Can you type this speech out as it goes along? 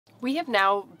We have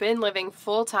now been living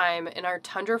full-time in our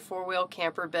Tundra four-wheel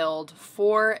camper build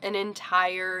for an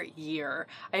entire year.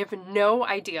 I have no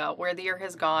idea where the year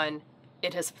has gone.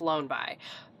 It has flown by.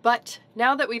 But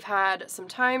now that we've had some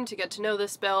time to get to know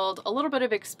this build, a little bit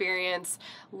of experience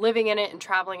living in it and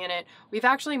traveling in it, we've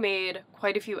actually made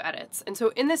quite a few edits. And so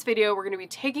in this video, we're going to be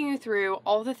taking you through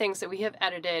all the things that we have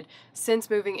edited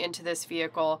since moving into this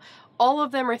vehicle. All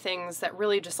of them are things that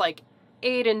really just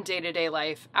aid in day-to-day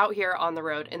life out here on the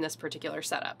road in this particular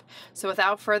setup. So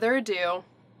without further ado,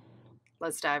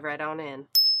 let's dive right on in.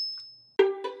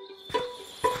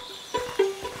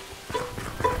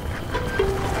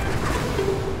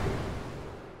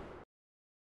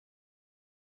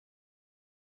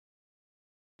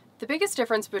 The biggest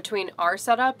difference between our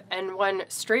setup and one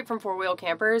straight from four-wheel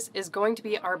campers is going to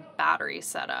be our battery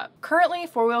setup. Currently,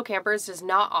 four-wheel campers does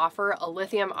not offer a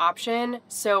lithium option,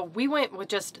 so we went with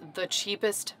just the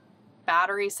cheapest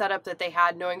battery setup that they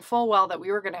had, knowing full well that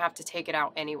we were going to have to take it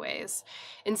out anyways.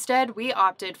 Instead, we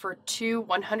opted for two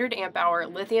 100 amp hour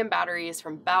lithium batteries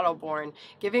from Battleborn,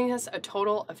 giving us a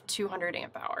total of 200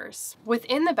 amp hours.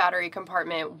 Within the battery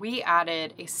compartment, we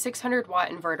added a 600 watt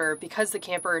inverter because the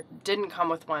camper didn't come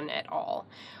with one at all.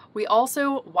 We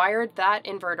also wired that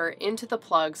inverter into the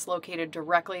plugs located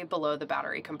directly below the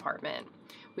battery compartment.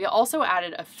 We also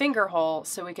added a finger hole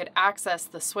so we could access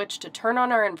the switch to turn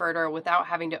on our inverter without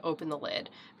having to open the lid,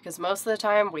 because most of the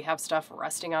time we have stuff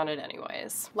resting on it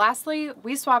anyways. Lastly,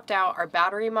 we swapped out our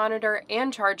battery monitor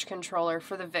and charge controller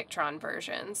for the Victron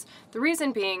versions. The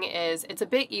reason being is it's a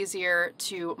bit easier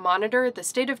to monitor the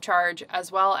state of charge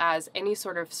as well as any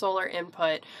sort of solar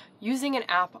input using an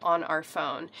app on our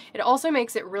phone. It also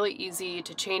makes it really easy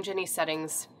to change any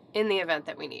settings in the event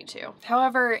that we need to.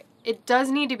 However, it does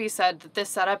need to be said that this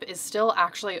setup is still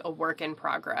actually a work in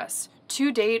progress. To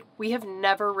date, we have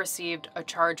never received a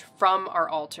charge from our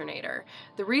alternator.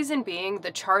 The reason being,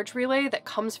 the charge relay that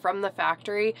comes from the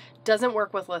factory doesn't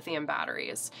work with lithium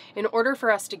batteries. In order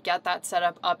for us to get that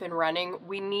setup up and running,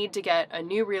 we need to get a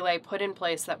new relay put in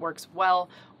place that works well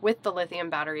with the lithium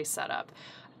battery setup.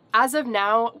 As of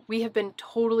now, we have been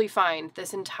totally fine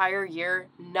this entire year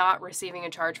not receiving a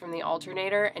charge from the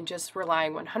alternator and just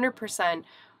relying 100%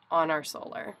 on our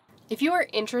solar. If you are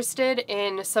interested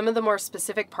in some of the more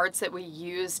specific parts that we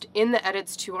used in the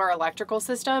edits to our electrical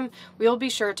system, we'll be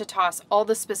sure to toss all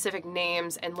the specific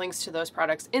names and links to those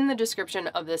products in the description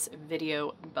of this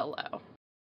video below.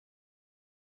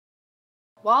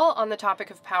 While on the topic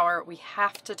of power, we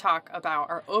have to talk about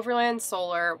our Overland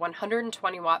Solar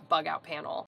 120 watt bug out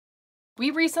panel. We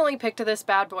recently picked this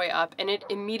bad boy up and it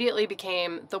immediately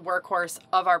became the workhorse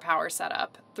of our power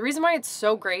setup. The reason why it's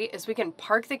so great is we can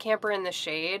park the camper in the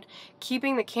shade,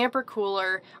 keeping the camper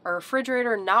cooler, our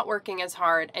refrigerator not working as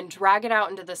hard, and drag it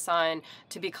out into the sun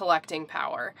to be collecting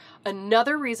power.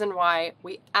 Another reason why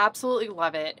we absolutely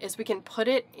love it is we can put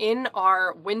it in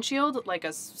our windshield like a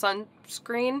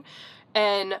sunscreen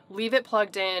and leave it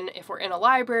plugged in if we're in a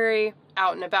library,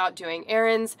 out and about doing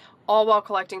errands, all while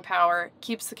collecting power,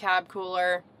 keeps the cab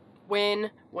cooler. Win,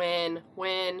 win,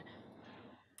 win.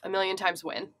 A million times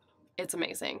win. It's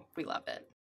amazing. We love it.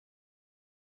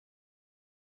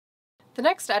 The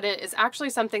next edit is actually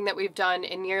something that we've done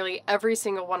in nearly every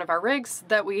single one of our rigs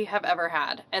that we have ever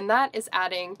had, and that is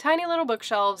adding tiny little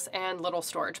bookshelves and little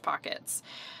storage pockets.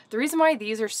 The reason why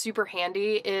these are super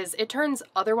handy is it turns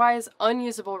otherwise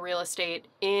unusable real estate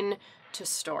into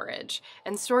storage,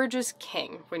 and storage is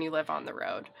king when you live on the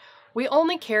road. We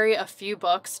only carry a few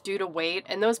books due to weight,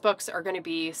 and those books are going to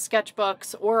be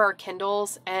sketchbooks or our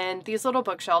Kindles, and these little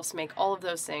bookshelves make all of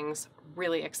those things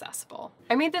really accessible.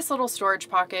 I made this little storage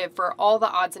pocket for all the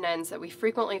odds and ends that we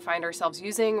frequently find ourselves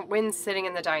using when sitting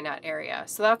in the dinette area.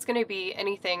 So that's going to be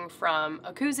anything from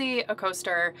a koozie, a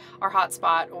coaster, our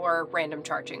hotspot, or random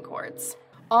charging cords.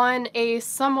 On a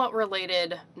somewhat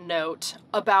related note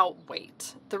about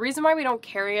weight, the reason why we don't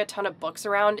carry a ton of books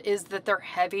around is that they're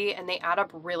heavy and they add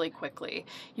up really quickly.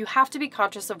 You have to be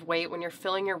conscious of weight when you're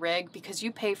filling your rig because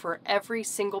you pay for every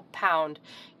single pound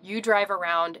you drive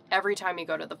around every time you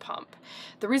go to the pump.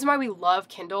 The reason why we love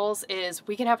Kindles is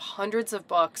we can have hundreds of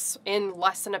books in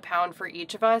less than a pound for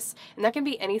each of us, and that can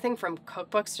be anything from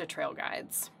cookbooks to trail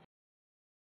guides.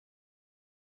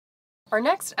 Our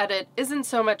next edit isn't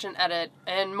so much an edit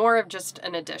and more of just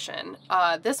an addition.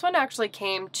 This one actually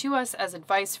came to us as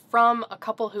advice from a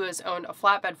couple who has owned a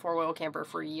flatbed four-wheel camper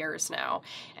for years now,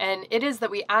 and it is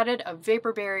that we added a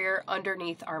vapor barrier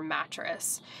underneath our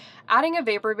mattress. Adding a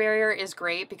vapor barrier is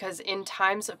great because in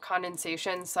times of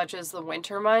condensation, such as the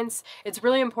winter months, it's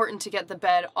really important to get the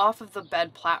bed off of the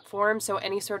bed platform so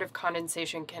any sort of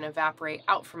condensation can evaporate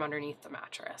out from underneath the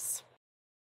mattress.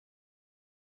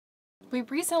 We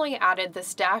recently added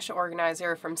this dash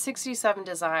organizer from 67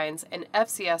 Designs and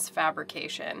FCS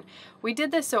Fabrication. We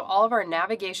did this so all of our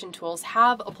navigation tools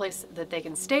have a place that they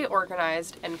can stay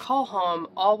organized and call home,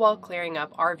 all while clearing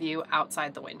up our view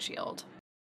outside the windshield.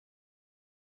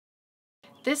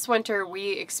 This winter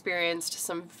we experienced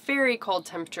some very cold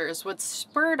temperatures, which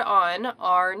spurred on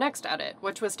our next edit,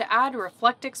 which was to add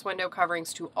Reflectix window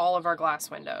coverings to all of our glass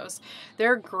windows.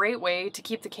 They're a great way to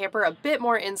keep the camper a bit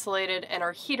more insulated and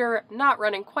our heater not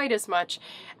running quite as much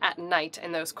at night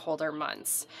in those colder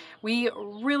months. We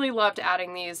really loved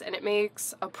adding these, and it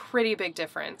makes a pretty big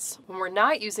difference. When we're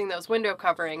not using those window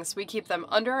coverings, we keep them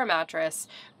under our mattress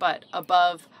but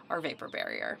above our vapor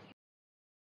barrier.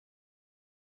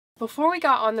 Before we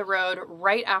got on the road,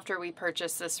 right after we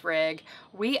purchased this rig,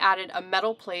 we added a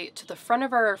metal plate to the front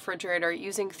of our refrigerator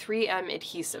using 3M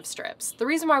adhesive strips. The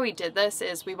reason why we did this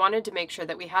is we wanted to make sure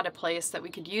that we had a place that we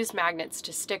could use magnets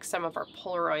to stick some of our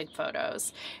Polaroid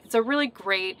photos. It's a really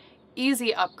great,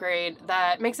 easy upgrade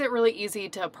that makes it really easy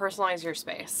to personalize your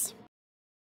space.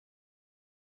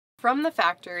 From the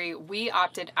factory, we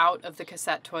opted out of the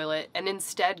cassette toilet and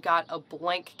instead got a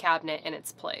blank cabinet in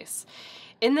its place.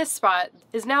 In this spot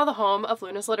is now the home of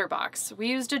Luna's litter box. We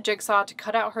used a jigsaw to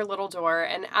cut out her little door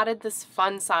and added this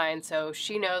fun sign so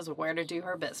she knows where to do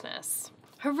her business.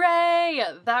 Hooray!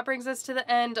 That brings us to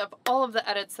the end of all of the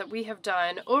edits that we have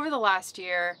done over the last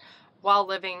year while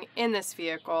living in this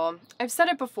vehicle. I've said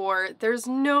it before, there's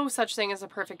no such thing as a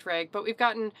perfect rig, but we've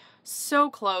gotten so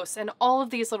close, and all of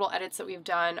these little edits that we've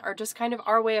done are just kind of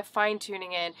our way of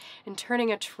fine-tuning it and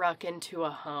turning a truck into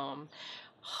a home.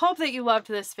 Hope that you loved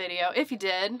this video. If you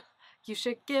did, you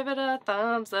should give it a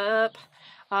thumbs up.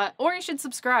 Or you should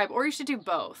subscribe, or you should do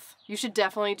both. You should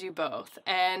definitely do both,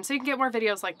 and so you can get more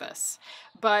videos like this.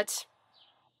 But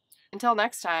until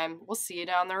next time, we'll see you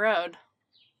down the road.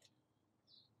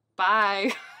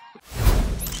 Bye.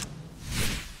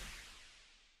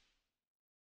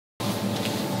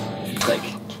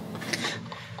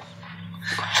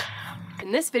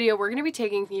 In this video, we're going to be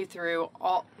taking you through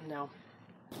all... No.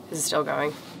 This is still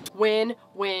going. Win,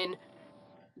 win,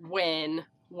 win,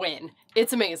 win.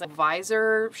 It's amazing.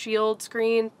 Visor, shield,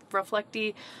 screen,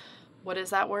 reflecty. What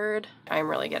is that word? I'm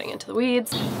really getting into the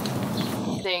weeds.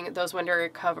 Those window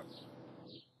cover...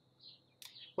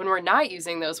 When we're not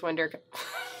using those window...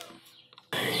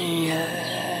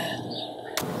 Yeah.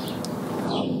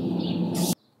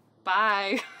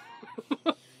 Bye.